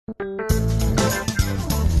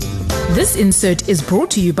This insert is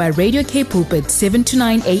brought to you by Radio K Pulpit 7 to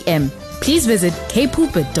 9 a.m. Please visit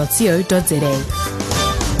kpulpit.co.za.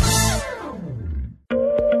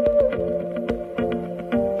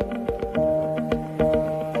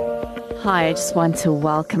 Hi, I just want to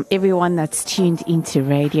welcome everyone that's tuned into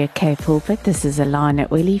Radio K Pulpit. This is Alana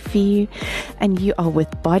Willie for you, and you are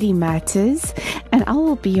with Body Matters, and I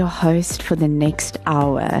will be your host for the next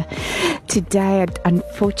hour. Today, I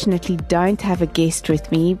unfortunately don't have a guest with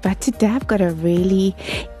me, but today I've got a really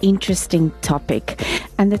interesting topic.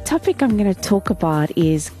 And the topic I'm going to talk about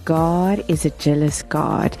is God is a jealous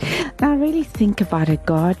God. Now, really think about it,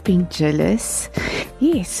 God being jealous.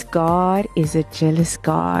 Yes, God is a jealous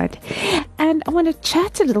God. And I want to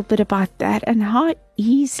chat a little bit about that and how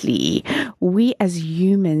easily we as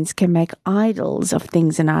humans can make idols of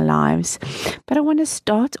things in our lives. But I want to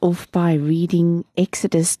start off by reading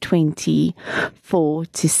Exodus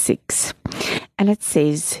 20:4-6. And it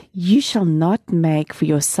says, "You shall not make for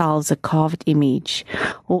yourselves a carved image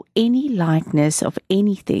or any likeness of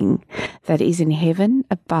anything that is in heaven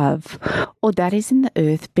above, or that is in the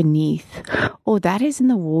earth beneath, or that is in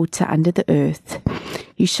the water under the earth.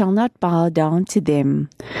 You shall not bow down to them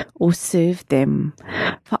or serve them.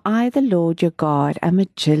 For I, the Lord your God, am a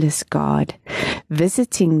jealous God,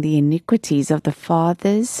 visiting the iniquities of the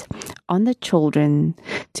fathers on the children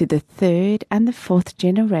to the third and the fourth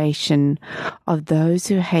generation of those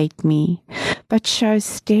who hate me, but show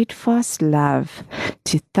steadfast love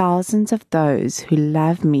to thousands of those who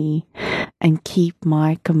love me and keep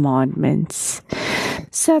my commandments."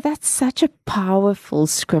 So that's such a powerful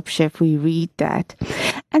scripture if we read that.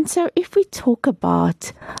 And so if we talk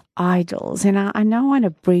about idols, and I now want to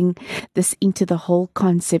bring this into the whole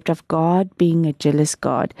concept of God being a jealous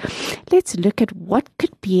God, let's look at what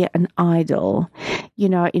could be an idol,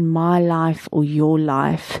 in my life or your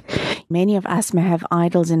life. Many of us may have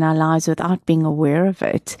idols in our lives without being aware of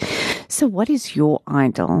it. So what is your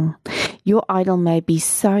idol? Your idol may be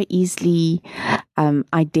so easily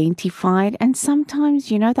identified, and sometimes,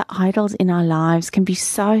 the idols in our lives can be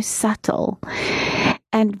so subtle.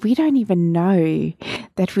 And we don't even know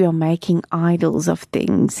that we are making idols of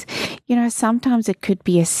things. Sometimes it could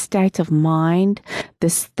be a state of mind, the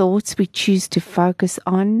thoughts we choose to focus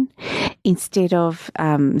on instead of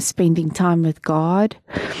spending time with God,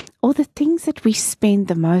 or the things that we spend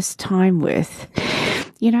the most time with.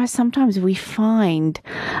 Sometimes we find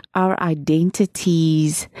our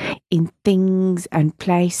identities in things and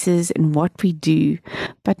places and what we do,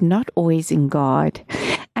 but not always in God.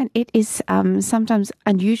 And it is sometimes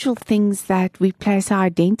unusual things that we place our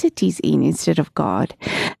identities in instead of God.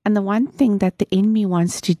 And the one thing that the enemy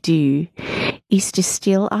wants to do is to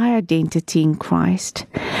steal our identity in Christ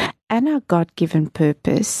and our God-given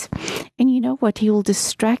purpose. And you know what? He will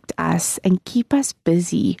distract us and keep us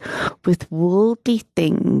busy with worldly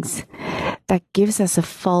things that gives us a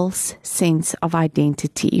false sense of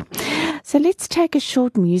identity. So let's take a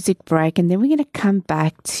short music break, and then we're going to come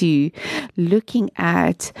back to looking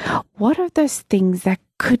at what are those things that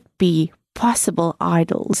could be possible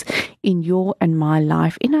idols in your and my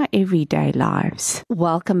life, in our everyday lives.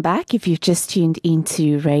 Welcome back. If you've just tuned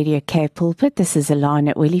into Radio K Pulpit, this is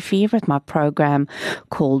Alana Willie with my program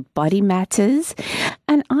called Body Matters,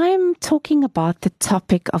 and I'm talking about the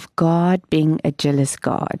topic of God being a jealous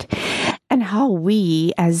God, and how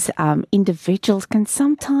we as individuals can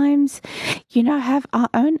sometimes, have our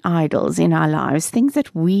own idols in our lives, things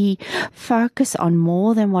that we focus on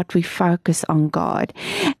more than what we focus on God.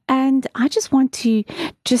 And I just want to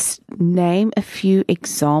name a few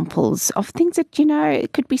examples of things that,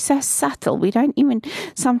 it could be so subtle. We don't even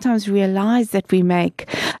sometimes realize that we make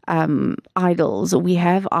idols, or we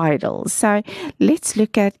have idols. So let's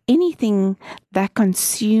look at anything that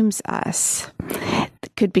consumes us that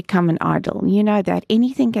could become an idol. That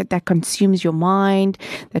anything that consumes your mind,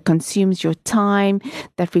 that consumes your time,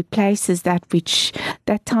 that replaces that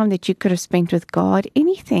time that you could have spent with God,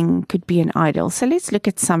 anything could be an idol. So let's look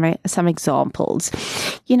at some examples.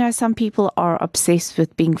 Some people are obsessed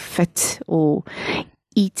with being fit or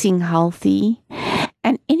eating healthy,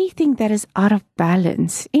 and anything that is out of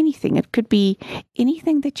balance, it could be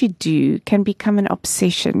anything that you do can become an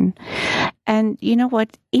obsession. And you know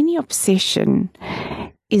what? Any obsession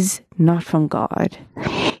is not from God.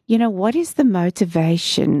 What is the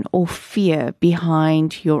motivation or fear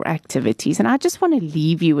behind your activities? And I just want to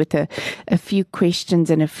leave you with a few questions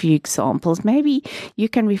and a few examples. Maybe you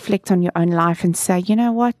can reflect on your own life and say,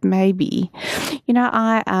 maybe,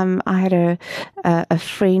 I had a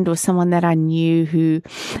friend or someone that I knew who,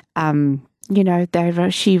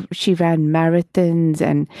 she ran marathons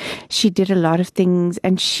and she did a lot of things,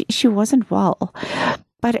 and she wasn't well.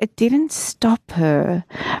 But it didn't stop her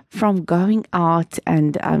from going out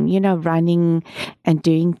and, running and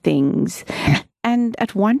doing things. And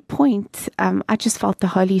at one point, I just felt the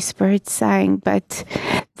Holy Spirit saying, but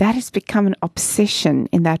that has become an obsession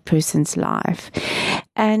in that person's life.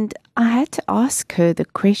 And I had to ask her the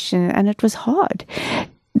question, and it was hard.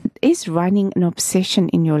 Is running an obsession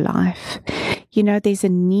in your life? There's a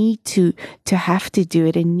need to have to do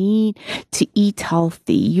it, a need to eat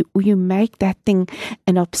healthy. You make that thing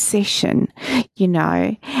an obsession,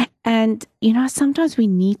 And, sometimes we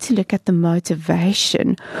need to look at the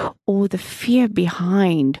motivation or the fear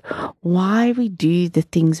behind why we do the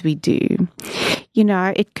things we do.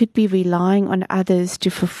 It could be relying on others to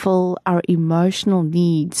fulfill our emotional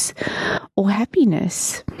needs or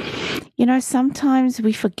happiness. Sometimes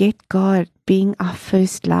we forget God being our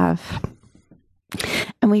first love.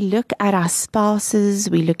 And we look at our spouses,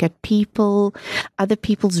 we look at people, other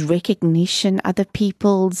people's recognition, other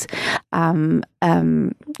people's, their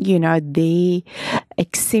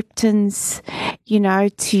acceptance,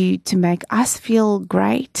 to make us feel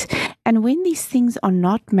great. And when these things are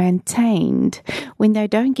not maintained, when they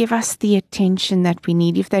don't give us the attention that we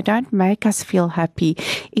need, if they don't make us feel happy,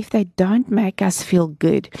 if they don't make us feel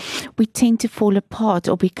good, we tend to fall apart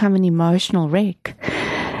or become an emotional wreck.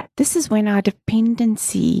 This is when our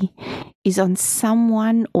dependency is on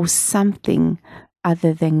someone or something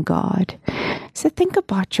other than God. So think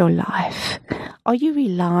about your life. Are you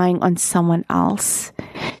relying on someone else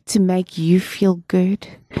to make you feel good?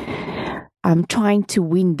 Trying to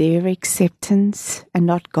win their acceptance and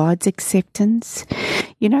not God's acceptance?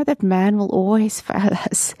 That man will always fail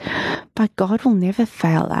us, but God will never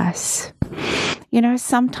fail us.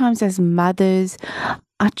 Sometimes as mothers,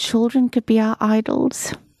 our children could be our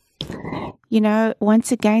idols.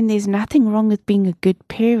 Once again, there's nothing wrong with being a good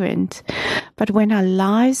parent, but when our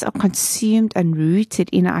lives are consumed and rooted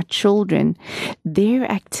in our children, their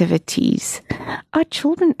activities, our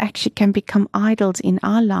children actually can become idols in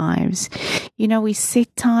our lives. We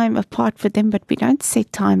set time apart for them, but we don't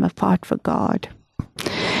set time apart for God.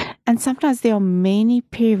 And sometimes there are many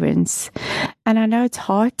parents, and I know it's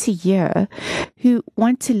hard to hear, who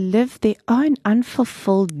want to live their own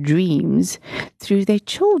unfulfilled dreams through their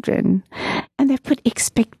children. And they put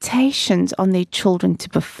expectations on their children to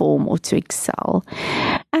perform or to excel.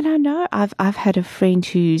 And I know I've had a friend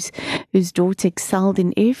whose daughter excelled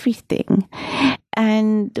in everything.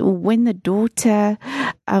 And when the daughter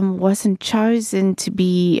wasn't chosen to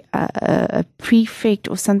be a prefect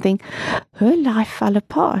or something, her life fell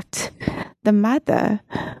apart. The mother,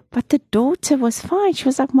 but the daughter was fine. She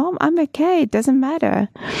was like, "Mom, I'm okay. It doesn't matter."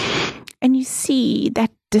 And you see that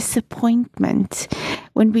disappointment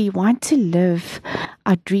when we want to live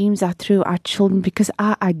our dreams out through our children, because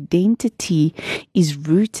our identity is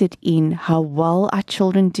rooted in how well our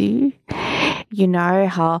children do.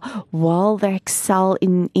 How well they excel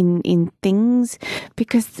in things,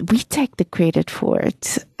 because we take the credit for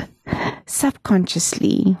it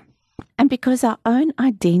subconsciously. And because our own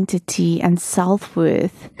identity and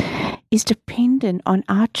self-worth is dependent on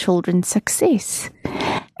our children's success.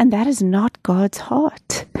 And that is not God's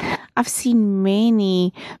heart. I've seen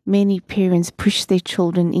many, many parents push their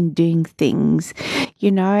children in doing things,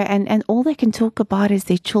 and all they can talk about is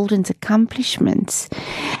their children's accomplishments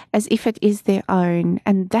as if it is their own.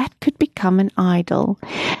 And that could become an idol.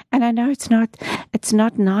 And I know it's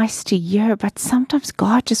not nice to hear, but sometimes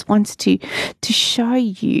God just wants to show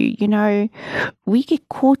you, we get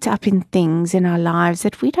caught up in things in our lives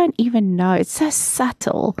that we don't even know. It's so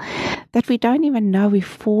subtle that we don't even know we're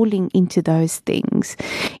falling into those things.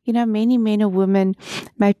 Many men or women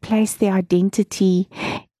may place their identity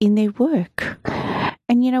in their work.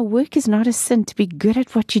 And, work is not a sin. To be good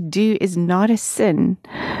at what you do is not a sin.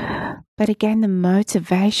 But again, the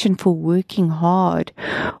motivation for working hard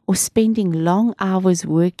or spending long hours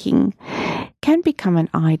working can become an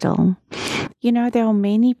idol. There are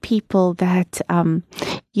many people that,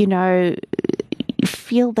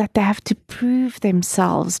 feel that they have to prove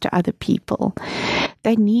themselves to other people.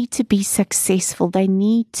 They need to be successful. They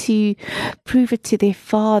need to prove it to their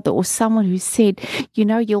father or someone who said,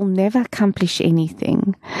 you'll never accomplish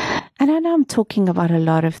anything. And I know I'm talking about a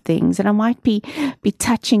lot of things, and I might be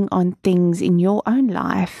touching on things in your own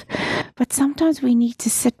life, but sometimes we need to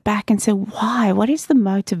sit back and say, why? What is the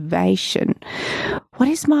motivation? What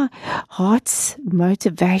is my heart's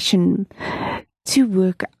motivation to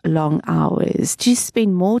work long hours, to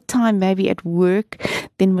spend more time maybe at work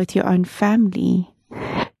than with your own family,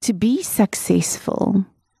 to be successful?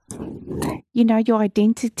 You know, your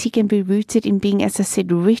identity can be rooted in being, as I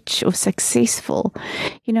said, rich or successful.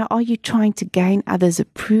 You know, are you trying to gain others'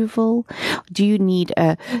 approval? Do you need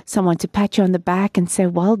someone to pat you on the back and say,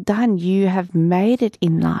 well done, you have made it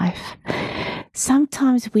in life?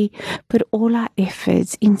 Sometimes we put all our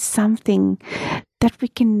efforts in something that we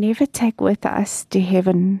can never take with us to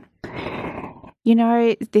heaven. You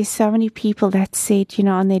know, there's so many people that said, you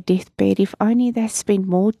know, on their deathbed, if only they spent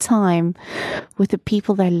more time with the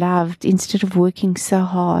people they loved instead of working so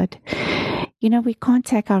hard. You know, we can't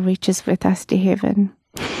take our riches with us to heaven.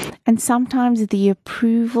 And sometimes the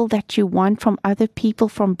approval that you want from other people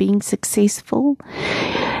from being successful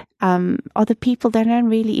are the people that don't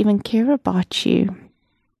really even care about you.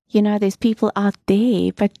 You know, there's people out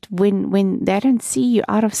there, but when they don't see you,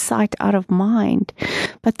 out of sight, out of mind.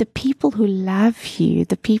 But the people who love you,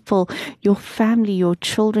 the people, your family, your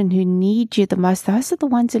children who need you the most, those are the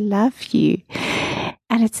ones who love you.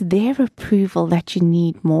 And it's their approval that you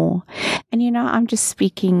need more. And, you know, I'm just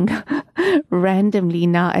speaking randomly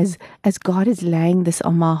now as God is laying this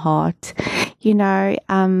on my heart. You know,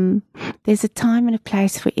 there's a time and a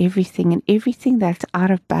place for everything, and everything that's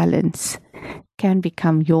out of balance can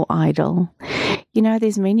become your idol. You know,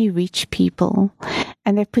 there's many rich people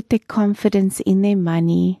and they put their confidence in their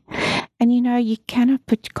money. And, you know, you cannot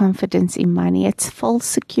put confidence in money. It's false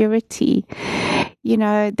security. You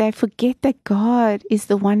know, they forget that God is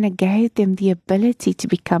the one that gave them the ability to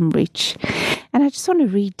become rich. And I just want to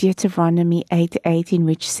read Deuteronomy 8:18,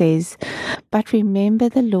 which says, "But remember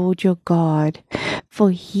the Lord your God, for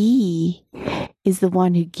He is the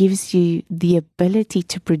one who gives you the ability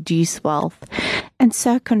to produce wealth, and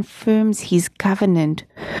so confirms His covenant,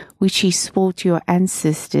 which He swore to your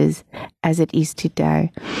ancestors as it is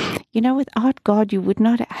today." You know, without God, you would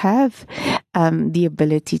not have the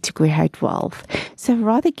ability to create wealth. So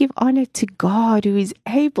rather give honor to God, who is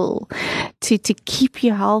able to keep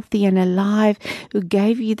you healthy and alive, who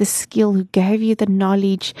gave you the skill, who gave you the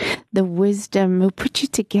knowledge, the wisdom, who put you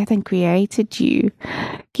together and created you.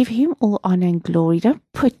 Give Him all honor and glory. Don't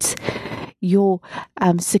put your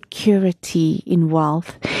security in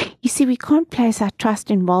wealth. You see, we can't place our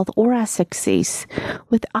trust in wealth or our success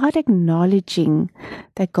without acknowledging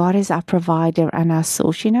that God is our provider and our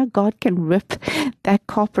source. You know, God can rip that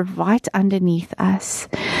carpet right underneath us.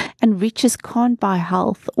 And riches can't buy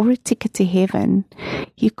health or a ticket to heaven.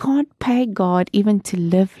 You can't pay God even to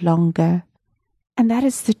live longer. And that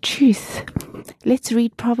is the truth. Let's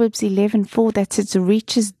read Proverbs 11:4 that says,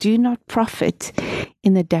 "Riches do not profit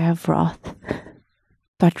in the day of wrath,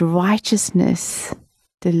 but righteousness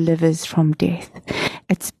delivers from death."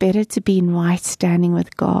 It's better to be in right standing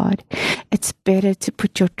with God. It's better to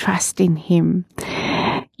put your trust in Him.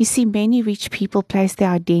 You see, many rich people place their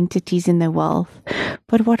identities in their wealth.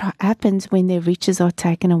 But what happens when their riches are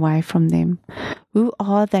taken away from them? Who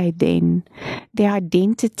are they then? Their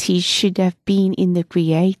identity should have been in the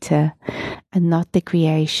Creator and not the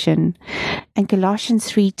creation. And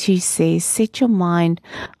Colossians 3:2 says, "Set your mind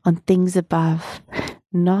on things above,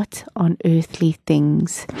 not on earthly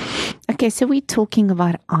things." Okay, so we're talking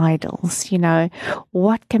about idols. You know,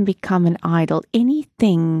 what can become an idol?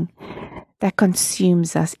 Anything that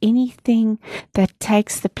consumes us, anything that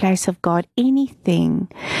takes the place of God, anything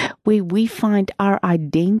where we find our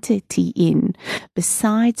identity in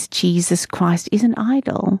besides Jesus Christ is an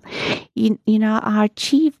idol. You know, our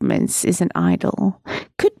achievements is an idol,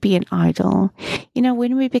 could be an idol. You know,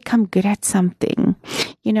 when we become good at something,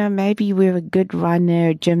 you know, maybe we're a good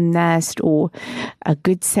runner, gymnast, or a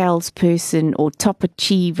good salesperson, or top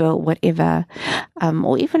achiever, whatever,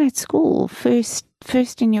 or even at school, first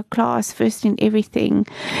in your class, first in everything.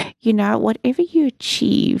 You know, whatever you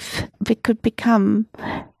achieve, it could become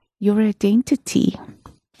your identity.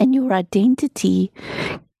 And your identity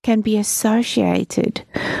can be associated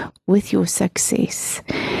with your success.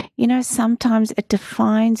 You know, sometimes it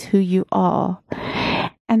defines who you are.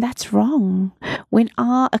 And that's wrong. When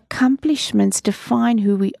our accomplishments define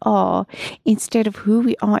who we are instead of who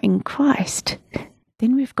we are in Christ,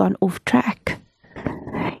 then we've gone off track.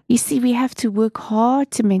 You see, we have to work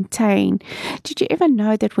hard to maintain. Did you ever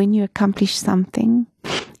know that when you accomplish something,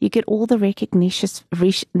 you get all the recognition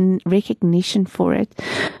for it?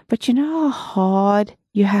 But you know how hard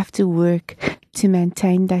you have to work to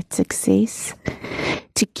maintain that success,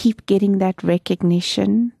 to keep getting that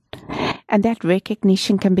recognition? And that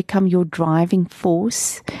recognition can become your driving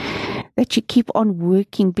force, that you keep on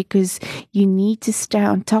working because you need to stay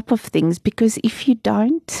on top of things. Because if you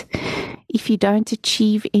don't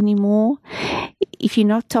achieve anymore, if you're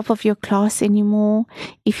not top of your class anymore,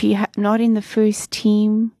 if you're not in the first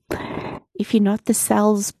team, if you're not the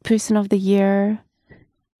salesperson of the year,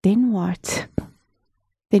 then what?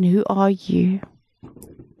 Then who are you?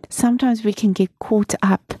 Sometimes we can get caught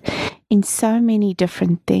up in so many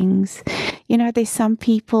different things. There's some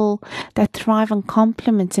people that thrive on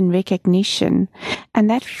compliments and recognition, and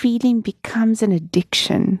that feeling becomes an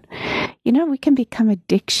addiction. We can become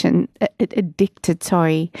addicted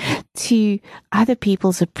to other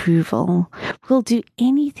people's approval. We'll do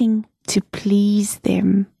anything to please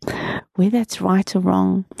them, whether it's right or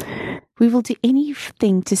wrong. We will do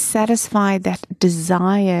anything to satisfy that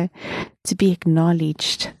desire to be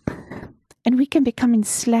acknowledged. And we can become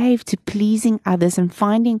enslaved to pleasing others and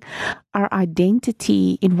finding our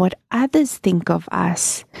identity in what others think of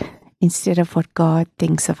us instead of what God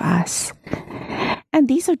thinks of us. And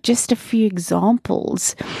these are just a few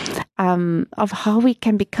examples of how we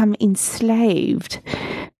can become enslaved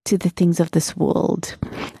to the things of this world.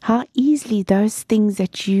 How easily those things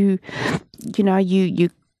that you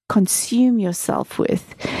consume yourself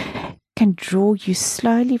with can draw you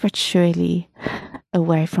slowly but surely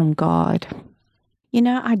away from God.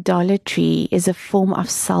 Idolatry is a form of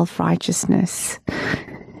self-righteousness.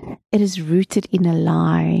 It is rooted in a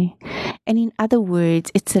lie. And in other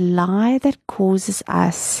words, it's a lie that causes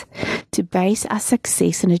us to base our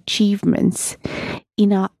success and achievements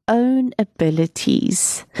in our own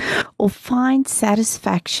abilities or find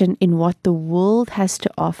satisfaction in what the world has to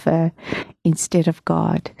offer instead of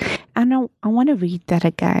God. And I want to read that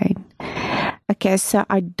again. Okay, so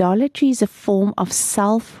idolatry is a form of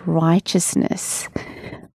self-righteousness.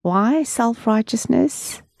 Why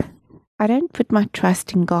self-righteousness? I don't put my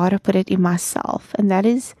trust in God, I put it in myself. And that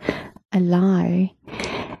is a lie.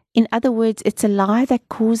 In other words, it's a lie that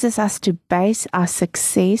causes us to base our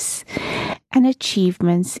success and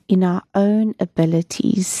achievements in our own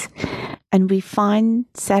abilities. And we find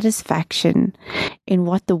satisfaction in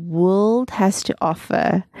what the world has to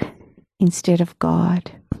offer instead of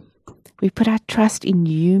God. We put our trust in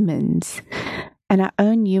humans and our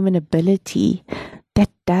own human ability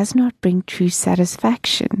that does not bring true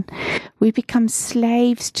satisfaction. We become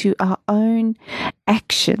slaves to our own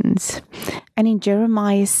actions. And in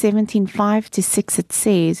Jeremiah 17:5-6 it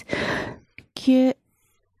says,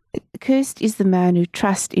 "Cursed is the man who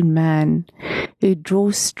trusts in man, who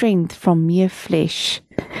draws strength from mere flesh,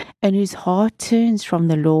 and whose heart turns from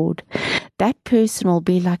the Lord. That person will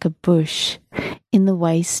be like a bush in the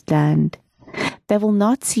wasteland. They will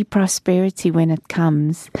not see prosperity when it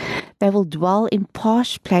comes. They will dwell in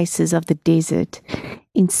parched places of the desert,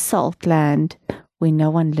 in salt land where no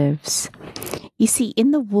one lives." You see, in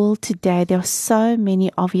the world today, there are so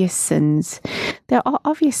many obvious sins. There are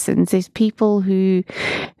obvious sins. There's people who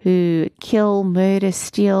kill, murder,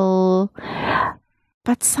 steal.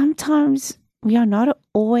 But sometimes we are not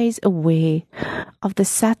always aware of the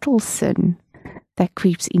subtle sin that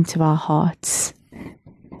creeps into our hearts.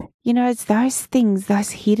 It's those things,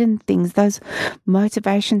 those hidden things, those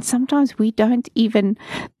motivations. Sometimes we don't even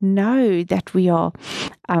know that we are,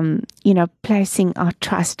 placing our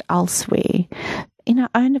trust elsewhere in our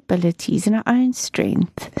own abilities, in our own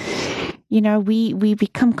strength. We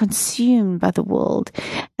become consumed by the world.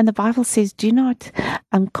 And the Bible says, do not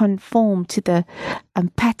conform to the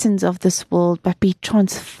patterns of this world, but be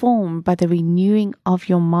transformed by the renewing of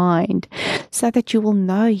your mind, so that you will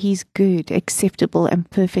know His good, acceptable, and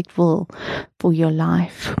perfect will for your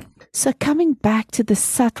life. So coming back to the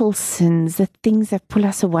subtle sins, the things that pull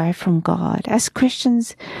us away from God, as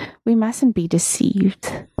Christians, we mustn't be deceived.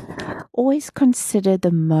 Always consider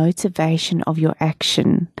the motivation of your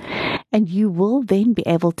action, and you will then be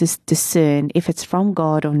able to discern if it's from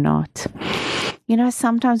God or not.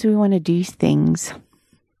 Sometimes we want to do things.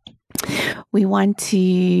 We want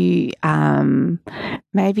to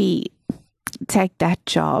maybe take that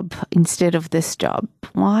job instead of this job.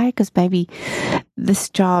 Why? Because maybe this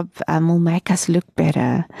job will make us look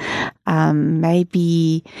better.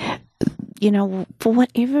 Maybe, for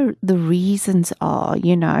whatever the reasons are,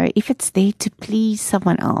 if it's there to please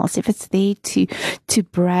someone else, if it's there to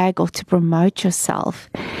brag or to promote yourself,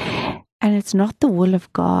 and it's not the will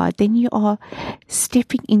of God, then you are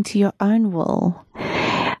stepping into your own will.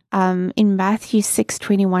 In Matthew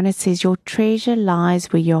 6:21, it says, "Your treasure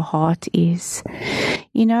lies where your heart is."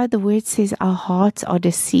 The word says our hearts are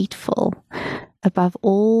deceitful above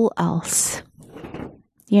all else.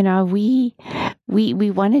 We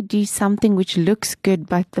want to do something which looks good,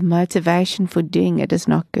 but the motivation for doing it is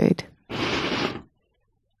not good.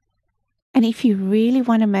 And if you really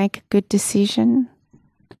want to make a good decision,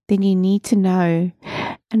 then you need to know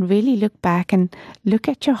and really look back and look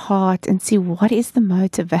at your heart and see, what is the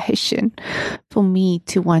motivation for me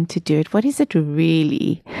to want to do it? What is it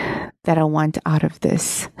really that I want out of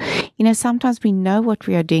this? Sometimes we know what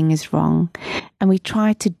we are doing is wrong and we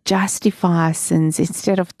try to justify our sins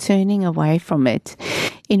instead of turning away from it.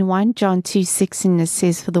 In 1 John 2:16 it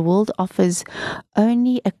says, "For the world offers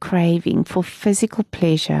only a craving for physical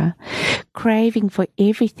pleasure, craving for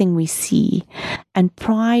everything we see, and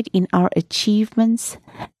pride in our achievements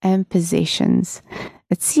and possessions."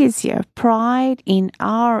 It says here, pride in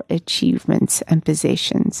our achievements and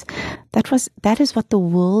possessions. That is what the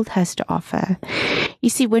world has to offer. You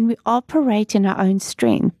see, when we operate in our own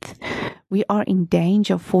strength, we are in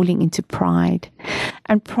danger of falling into pride.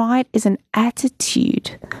 And pride is an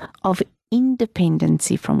attitude of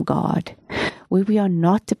independency from God, where we are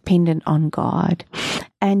not dependent on God.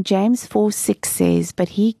 And James 4:6 says, "But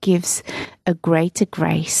he gives a greater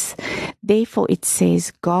grace. Therefore it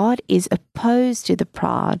says, God is opposed to the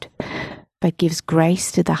proud, but gives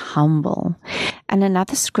grace to the humble." And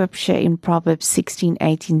another scripture in Proverbs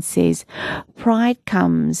 16:18 says, "Pride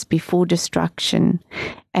comes before destruction,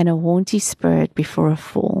 and a haughty spirit before a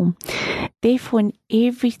fall." Therefore, in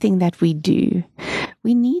everything that we do,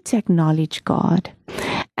 we need to acknowledge God.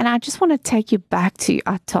 And I just want to take you back to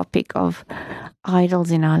our topic of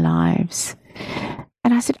idols in our lives.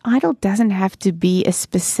 And I said, idol doesn't have to be a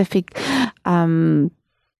specific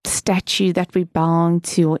statue that we bow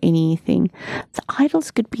to or anything. The idols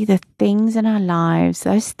could be the things in our lives,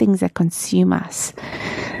 those things that consume us,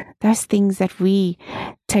 those things that we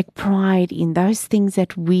take pride in, those things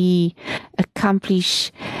that we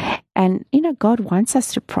accomplish. And, God wants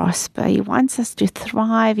us to prosper. He wants us to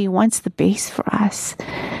thrive. He wants the best for us.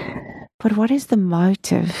 But what is the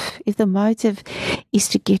motive? If the motive is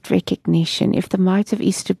to get recognition, if the motive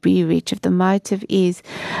is to be rich, if the motive is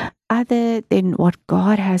other than what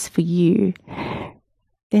God has for you,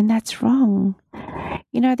 then that's wrong.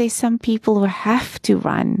 There's some people who have to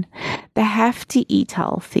run. They have to eat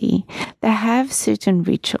healthy. They have certain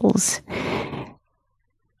rituals.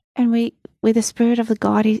 And where the Spirit of the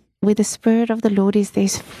Lord is,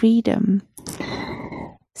 there's freedom.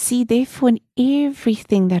 See, therefore, in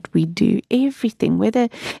everything that we do, everything, whether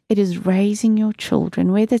it is raising your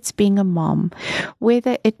children, whether it's being a mom,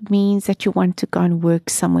 whether it means that you want to go and work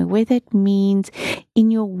somewhere, whether it means in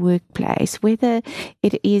your workplace, whether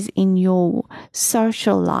it is in your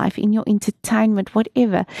social life, in your entertainment,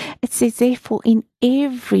 whatever, it says, therefore, in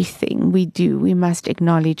everything we do, we must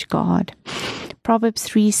acknowledge God. Proverbs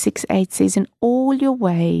 3:6-8 says, "In all your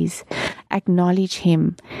ways acknowledge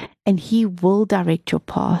him, and he will direct your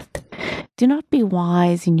path. Do not be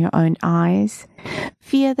wise in your own eyes.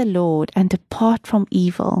 Fear the Lord and depart from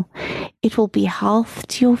evil. It will be health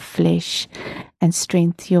to your flesh and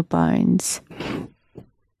strength to your bones."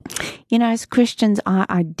 As Christians, our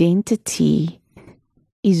identity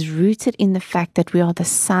is rooted in the fact that we are the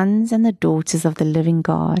sons and the daughters of the living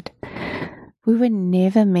God. We were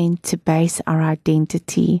never meant to base our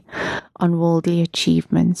identity on worldly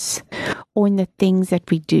achievements or in the things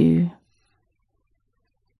that we do.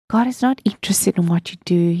 God is not interested in what you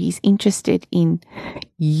do. He's interested in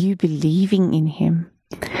you believing in him.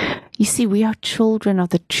 You see, we are children of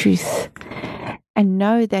the truth and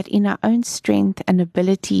know that in our own strength and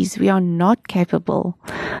abilities, we are not capable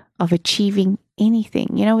of achieving anything.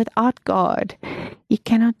 Without God, you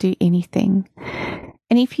cannot do anything.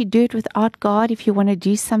 And if you do it without God, if you want to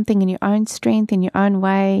do something in your own strength, in your own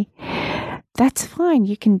way, that's fine.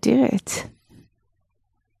 You can do it.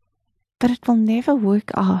 But it will never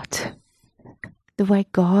work out the way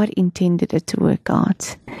God intended it to work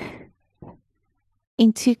out.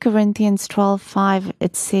 In 2 Corinthians 12:5,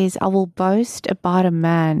 it says, "I will boast about a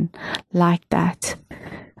man like that,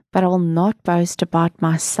 but I will not boast about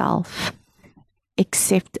myself,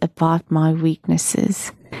 except about my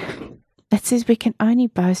weaknesses." It says we can only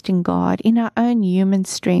boast in God, in our own human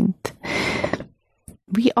strength.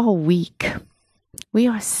 We are weak. We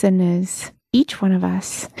are sinners, each one of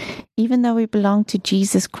us. Even though we belong to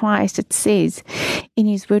Jesus Christ, it says in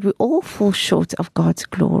his word, we all fall short of God's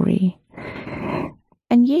glory.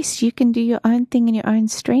 And yes, you can do your own thing in your own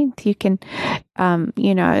strength. You can,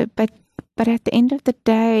 but at the end of the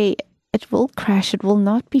day, it will crash. It will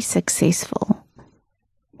not be successful.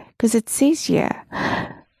 Because it says here,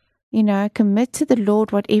 commit to the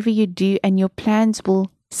Lord whatever you do and your plans will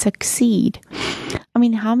succeed.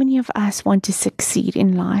 How many of us want to succeed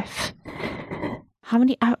in life? How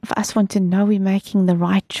many of us want to know we're making the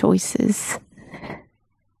right choices?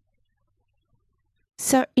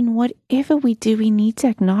 So in whatever we do, we need to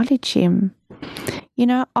acknowledge him.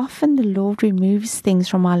 Often the Lord removes things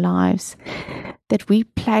from our lives that we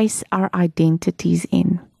place our identities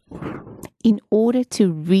in order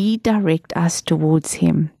to redirect us towards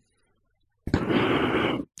him.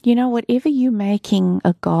 Whatever you're making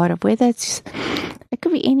a god of, whether it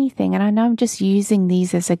could be anything. And I know I'm just using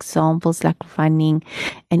these as examples, like running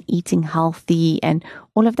and eating healthy and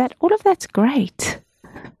all of that's great.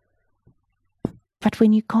 But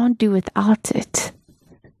when you can't do without it,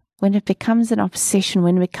 when it becomes an obsession,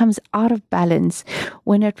 when it becomes out of balance,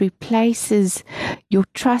 when it replaces your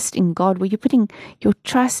trust in God, where you're putting your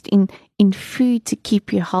trust in food to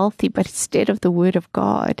keep you healthy, but instead of the Word of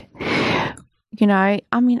God.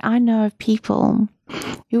 I know of people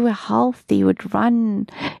who were healthy, would run,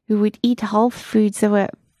 who would eat health foods. They were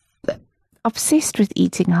obsessed with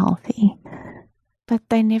eating healthy, but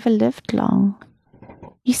they never lived long.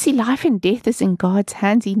 You see, life and death is in God's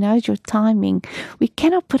hands. He knows your timing. We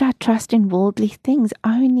cannot put our trust in worldly things,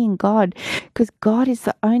 only in God, because God is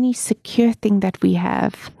the only secure thing that we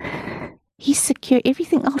have. He's secure.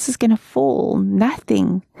 Everything else is going to fall.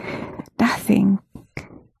 Nothing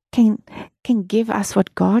can give us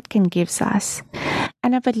what God can give us.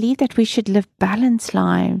 And I believe that we should live balanced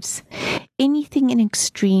lives. Anything in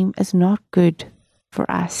extreme is not good for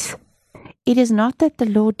us. It is not that the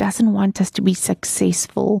Lord doesn't want us to be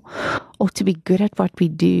successful or to be good at what we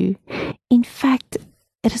do. In fact,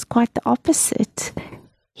 it is quite the opposite.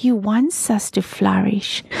 He wants us to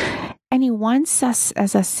flourish. And He wants us,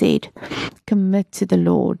 as I said, commit to the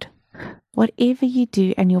Lord. Whatever you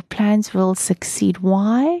do, and your plans will succeed.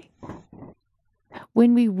 Why?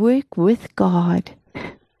 When we work with God,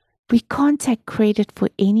 we can't take credit for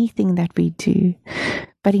anything that we do,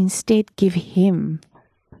 but instead give Him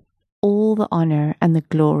all the honor and the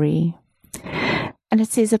glory. And it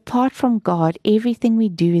says, apart from God, everything we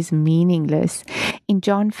do is meaningless. In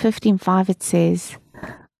John 15:5, it says,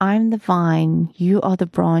 I'm the vine, you are the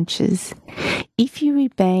branches. If you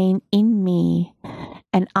remain in me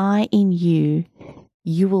and I in you,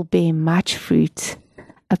 you will bear much fruit.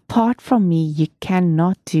 Apart from me, you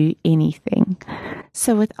cannot do anything.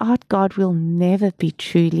 So without God, we'll never be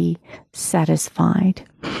truly satisfied.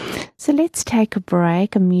 So let's take a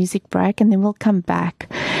break, a music break, and then we'll come back.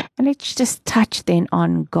 And let's just touch then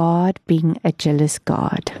on God being a jealous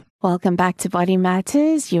God. Welcome back to Body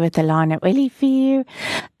Matters. You're with Alana Elifiu,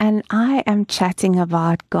 and I am chatting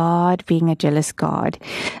about God being a jealous God.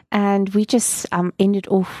 And we just ended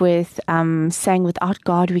off with saying without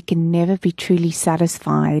God we can never be truly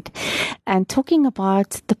satisfied, and talking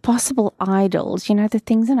about the possible idols, the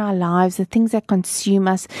things in our lives, the things that consume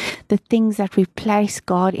us, the things that replace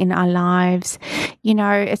God in our lives.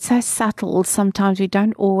 It's so subtle. Sometimes we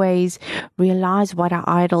don't always realize what our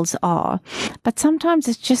idols are, but sometimes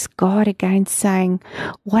it's just God again saying,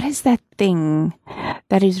 what is that thing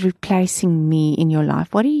that is replacing me in your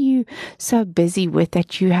life? What are you so busy with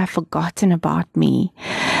that you have forgotten about me?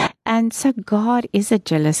 And so God is a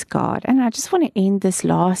jealous God. And I just want to end this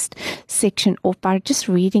last section off by just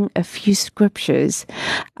reading a few scriptures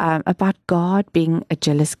about God being a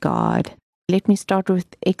jealous God. Let me start with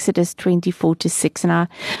Exodus 24:6. And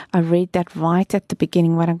I read that right at the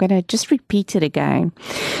beginning, but I'm going to just repeat it again.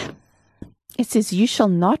 It says, you shall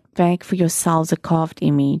not make for yourselves a carved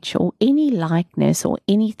image or any likeness or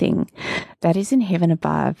anything that is in heaven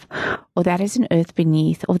above, or that is in earth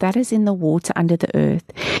beneath, or that is in the water under the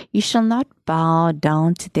earth. You shall not bow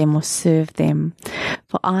down to them or serve them.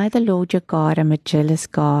 For I, the Lord your God, am a jealous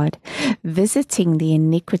God, visiting the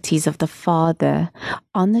iniquities of the father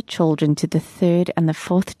on the children to the third and the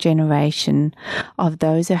fourth generation of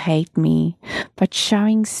those who hate me, but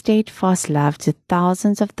showing steadfast love to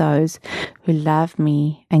thousands of those who love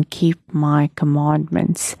me and keep my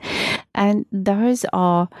commandments. And those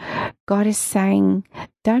are, God is saying,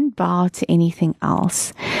 don't bow to anything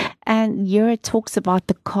else. And here it talks about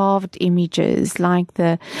the carved images, like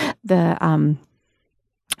the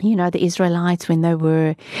Israelites, when they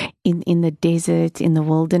were in the desert, in the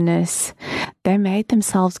wilderness, they made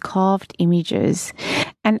themselves carved images.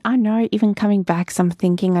 And I know, even coming back, so I'm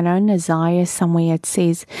thinking, I know in Isaiah somewhere it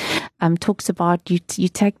says, talks about you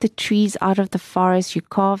take the trees out of the forest, you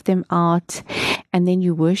carve them out, and then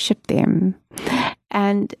you worship them.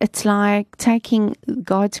 And it's like taking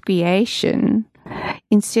God's creation,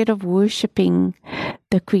 instead of worshiping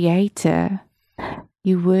the Creator,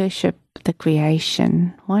 you worship the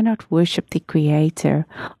creation. Why not worship the Creator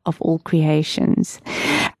of all creations?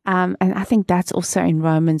 And I think that's also in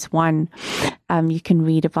Romans 1. You can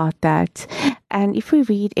read about that. And if we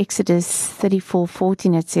read Exodus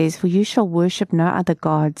 34:14, it says, for you shall worship no other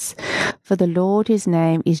gods, for the Lord his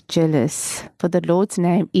name is jealous. For the Lord's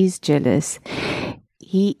name is jealous.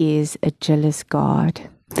 He is a jealous God.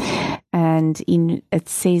 And it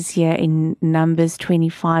says here in Numbers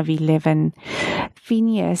 25:11,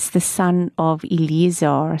 Phinehas, the son of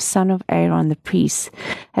Eleazar, son of Aaron the priest,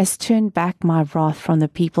 has turned back my wrath from the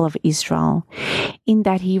people of Israel, in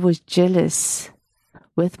that he was jealous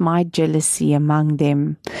with my jealousy among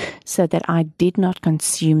them, so that I did not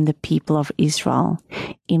consume the people of Israel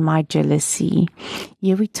in my jealousy.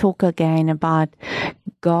 Here we talk again about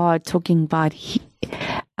God talking about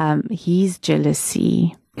his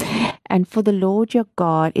jealousy. And for the Lord your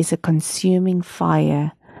God is a consuming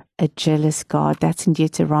fire, a jealous God. That's in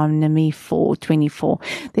Deuteronomy 4:24.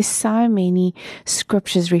 There's so many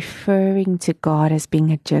scriptures referring to God as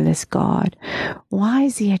being a jealous God. Why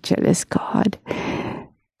is he a jealous God?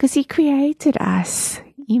 Because he created us.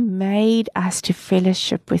 He made us to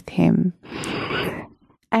fellowship with him.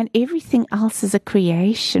 And everything else is a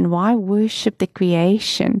creation. Why worship the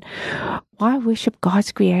creation? Why worship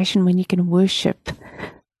God's creation when you can worship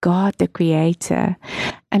God the Creator?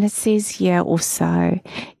 And it says here also,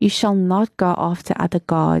 you shall not go after other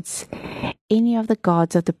gods, any of the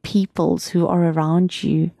gods of the peoples who are around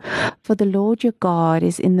you. For the Lord your God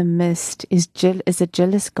is in the midst, is a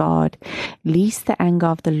jealous God, lest the anger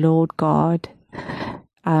of the Lord God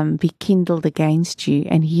be kindled against you,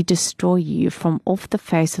 and he destroy you from off the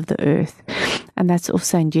face of the earth. And that's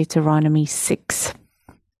also in Deuteronomy 6.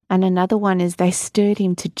 And another one is, they stirred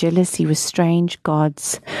him to jealousy with strange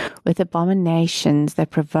gods, with abominations that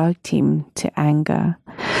provoked him to anger.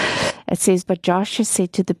 It says, but Joshua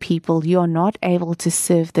said to the people, you are not able to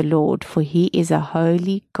serve the Lord, for he is a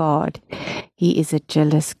holy God. He is a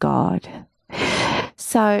jealous God.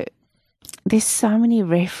 So there's so many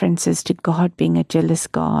references to God being a jealous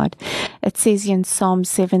God. It says in Psalm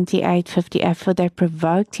 78:58, for they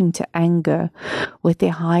provoked him to anger with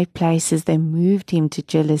their high places. They moved him to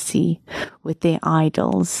jealousy with their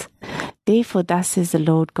idols. Therefore, thus says the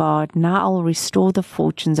Lord God, now I will restore the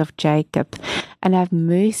fortunes of Jacob and have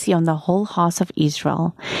mercy on the whole house of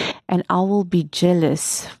Israel, and I will be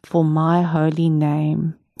jealous for my holy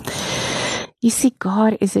name. You see,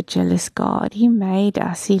 God is a jealous God. He made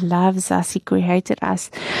us. He loves us. He created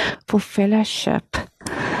us for fellowship.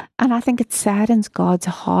 And I think it saddens God's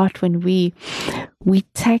heart when we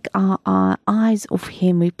take our eyes off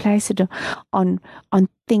him. We place it on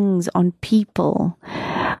things, on people,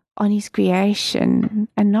 on his creation,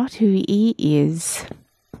 and not who he is.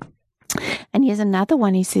 And here's another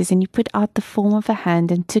one. He says, and he put out the form of a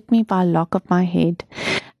hand and took me by a lock of my head.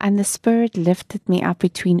 And the Spirit lifted me up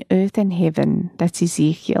between earth and heaven, that's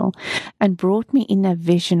Ezekiel, and brought me in a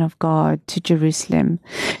vision of God to Jerusalem,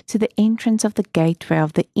 to the entrance of the gateway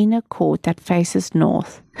of the inner court that faces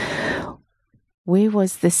north, where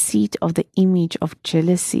was the seat of the image of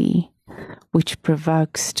jealousy, which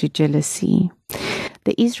provokes to jealousy.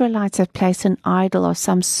 The Israelites had placed an idol of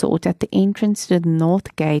some sort at the entrance to the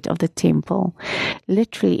north gate of the temple.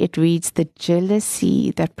 Literally, it reads, the jealousy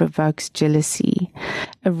that provokes jealousy,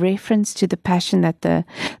 a reference to the passion that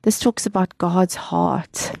this talks about God's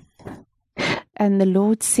heart. And the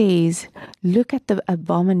Lord says, look at the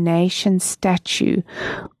abomination statue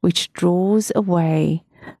which draws away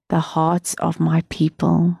the hearts of my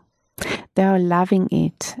people. They are loving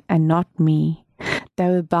it and not me. They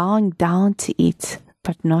were bowing down to it,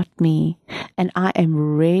 but not me, and I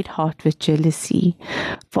am red hot with jealousy,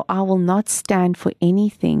 for I will not stand for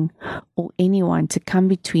anything or anyone to come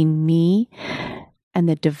between me and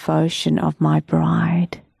the devotion of my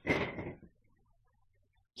bride.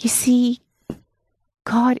 You see,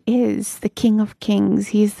 God is the King of Kings.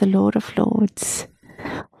 He is the Lord of Lords.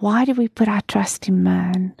 Why do we put our trust in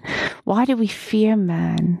man? Why do we fear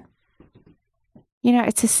man? You know,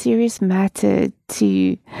 it's a serious matter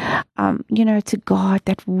to God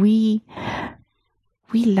that we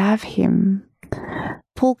love him.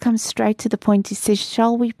 Paul comes straight to the point. He says,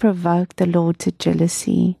 shall we provoke the Lord to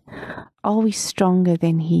jealousy? Are we stronger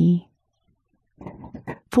than he?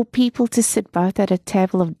 For people to sit both at a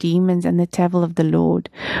table of demons and the table of the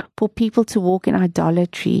Lord, for people to walk in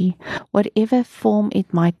idolatry, whatever form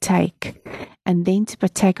it might take, and then to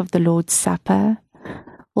partake of the Lord's Supper,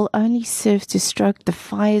 will only serve to stoke the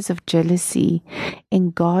fires of jealousy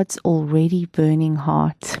in God's already burning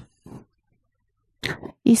heart.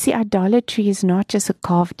 You see, idolatry is not just a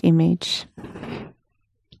carved image.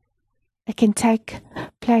 It can take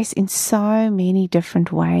place in so many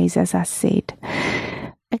different ways, as I said.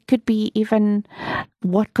 It could be even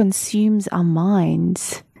what consumes our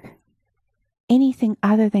minds. Anything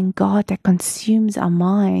other than God that consumes our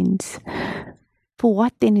minds. For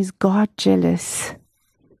what then is God jealous?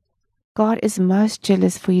 God is most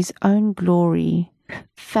jealous for his own glory,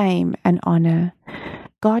 fame, and honor.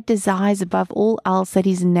 God desires above all else that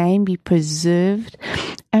his name be preserved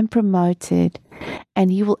and promoted,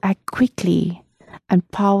 and he will act quickly and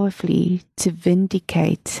powerfully to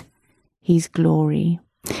vindicate his glory.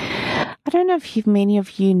 I don't know if many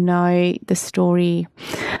of you know the story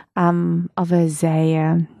of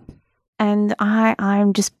Hosea. And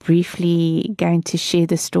I'm just briefly going to share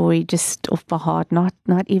the story just off by heart, not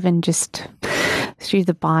even just through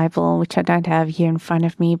the Bible, which I don't have here in front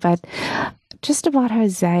of me, but just about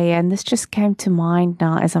Hosea. And this just came to mind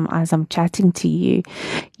now as I'm chatting to you.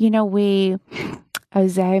 You know, where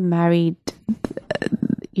Hosea married,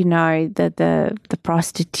 you know, the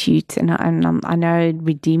prostitute, and I know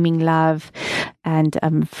Redeeming Love, and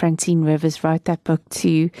Francine Rivers wrote that book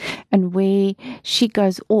too, and where she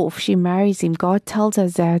goes off, she marries him. God tells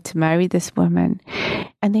Hosea to marry this woman,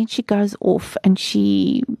 and then she goes off and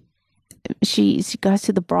she goes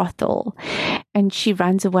to the brothel and she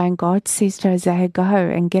runs away, and God says to Hosea, go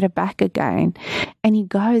and get her back again. And he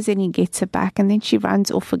goes and he gets her back, and then she runs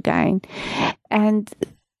off again. And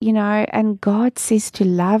you know, and God says to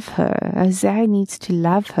love her. Hosea needs to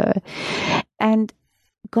love her. And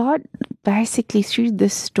God basically, through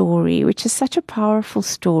this story, which is such a powerful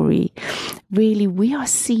story, really, we are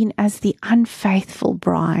seen as the unfaithful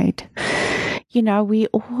bride. You know, we're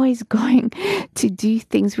always going to do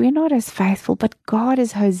things. We're not as faithful, but God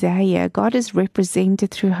is Hosea. God is represented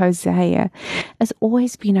through Hosea, has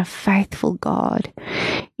always been a faithful God.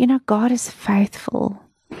 You know, God is faithful.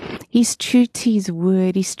 He's true to his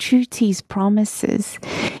word. He's true to his promises.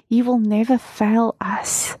 He will never fail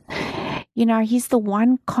us. You know, he's the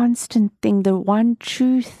one constant thing, the one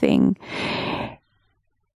true thing,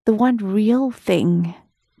 the one real thing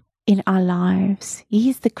in our lives. He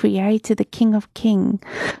is the creator, the King of Kings,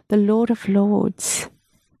 the Lord of Lords.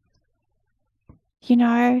 You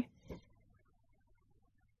know,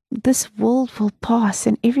 this world will pass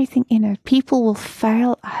and everything in it. People will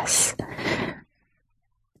fail us.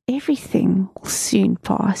 Everything will soon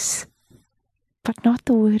pass, but not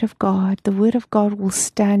the Word of God. The Word of God will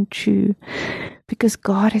stand true because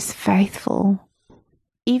God is faithful,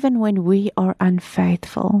 even when we are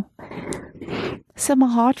unfaithful. So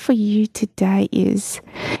my heart for you today is,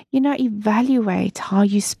 you know, evaluate how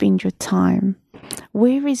you spend your time.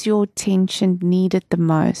 Where is your attention needed the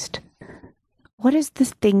most? What is the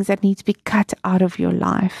things that need to be cut out of your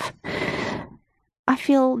life? I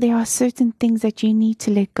feel there are certain things that you need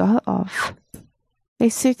to let go of.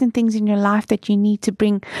 There's certain things in your life that you need to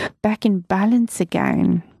bring back in balance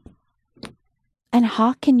again. And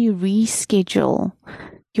how can you reschedule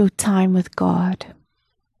your time with God?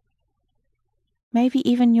 Maybe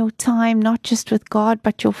even your time, not just with God,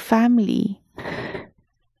 but your family.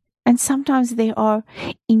 And sometimes there are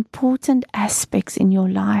important aspects in your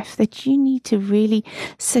life that you need to really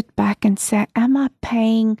sit back and say, am I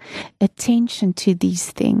paying attention to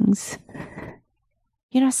these things?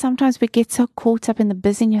 You know, sometimes we get so caught up in the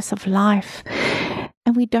busyness of life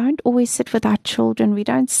and we don't always sit with our children. We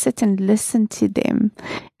don't sit and listen to them.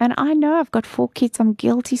 And I know I've got 4 kids. I'm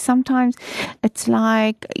guilty. Sometimes it's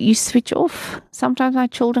like you switch off. Sometimes my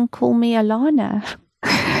children call me Alana.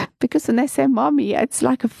 Because when they say mommy, it's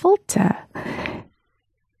like a filter.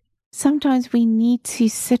 Sometimes we need to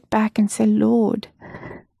sit back and say, Lord,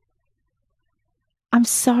 I'm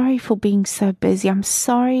sorry for being so busy. I'm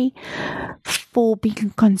sorry for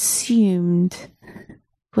being consumed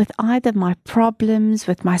with either my problems,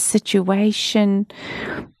 with my situation,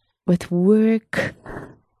 with work.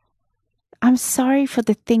 I'm sorry for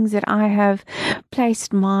the things that I have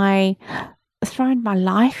thrown my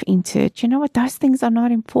life into it. You know what? Those things are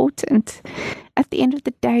not important. At the end of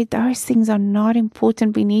the day, those things are not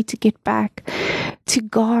important. We need to get back to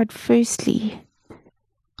God firstly.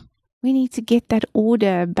 We need to get that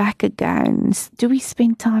order back again. Do we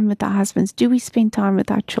spend time with our husbands? Do we spend time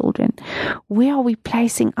with our children? Where are we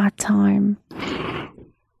placing our time?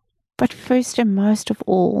 But first and most of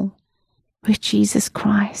all, with Jesus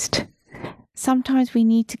Christ. Sometimes we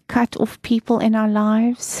need to cut off people in our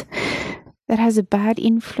lives that has a bad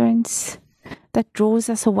influence, that draws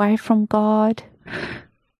us away from God.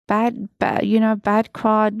 Bad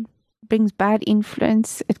crowd brings bad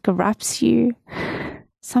influence. It corrupts you.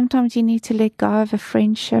 Sometimes you need to let go of a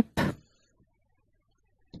friendship.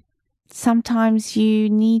 Sometimes you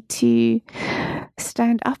need to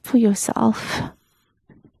stand up for yourself.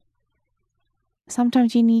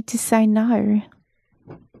 Sometimes you need to say no.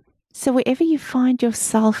 So wherever you find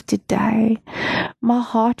yourself today, my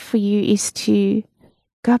heart for you is to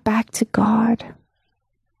go back to God.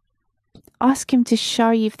 Ask Him to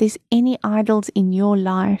show you if there's any idols in your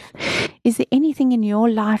life. Is there anything in your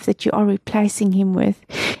life that you are replacing Him with?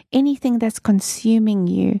 anything that's consuming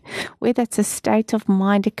you, whether it's a state of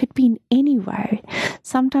mind, it could be in any way.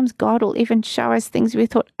 Sometimes God will even show us things we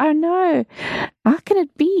thought, oh no, how can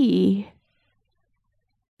it be?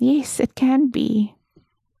 Yes, it can be.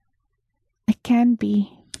 It can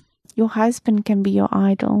be. Your husband can be your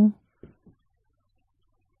idol.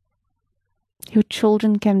 Your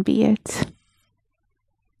children can be it.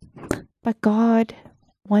 But God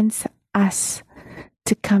wants us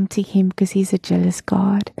to come to Him because He's a jealous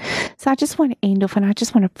God. So I just want to end off, and I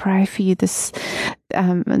just want to pray for you this day.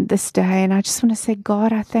 And I just want to say,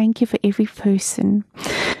 God, I thank you for every person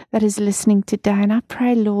that is listening today. And I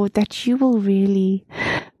pray, Lord, that you will really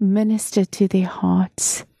minister to their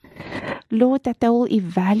hearts. Lord, that they will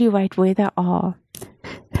evaluate where they are.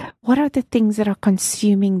 What are the things that are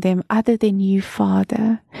consuming them other than you,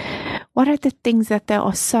 Father? What are the things that they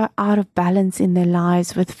are so out of balance in their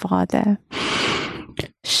lives with, Father?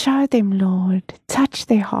 Show them, Lord. Touch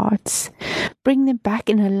their hearts. Bring them back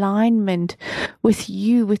in alignment with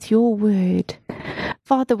you, with your word.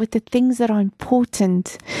 Father, with the things that are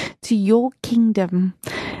important to your kingdom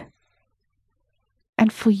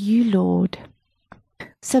and for you, Lord.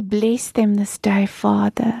 So bless them this day,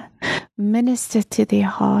 Father. Minister to their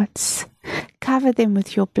hearts. Cover them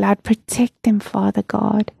with your blood. Protect them, Father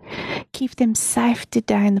God. Keep them safe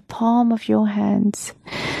today in the palm of your hands.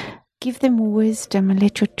 Give them wisdom and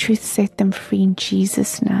let your truth set them free in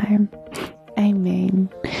Jesus' name. Amen.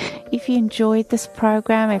 If you enjoyed this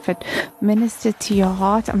program, if it ministered to your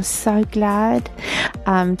heart, I'm so glad.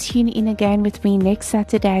 Tune in again with me next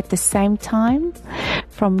Saturday at the same time.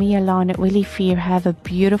 From me, Alana Willifear, have a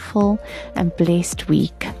beautiful and blessed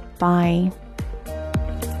week. Bye.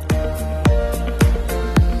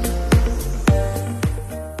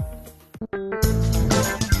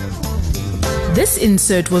 This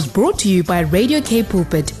insert was brought to you by Radio K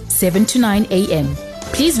Pulpit, 7 to 9 a.m.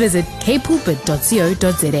 Please visit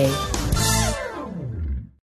kpulpit.co.za.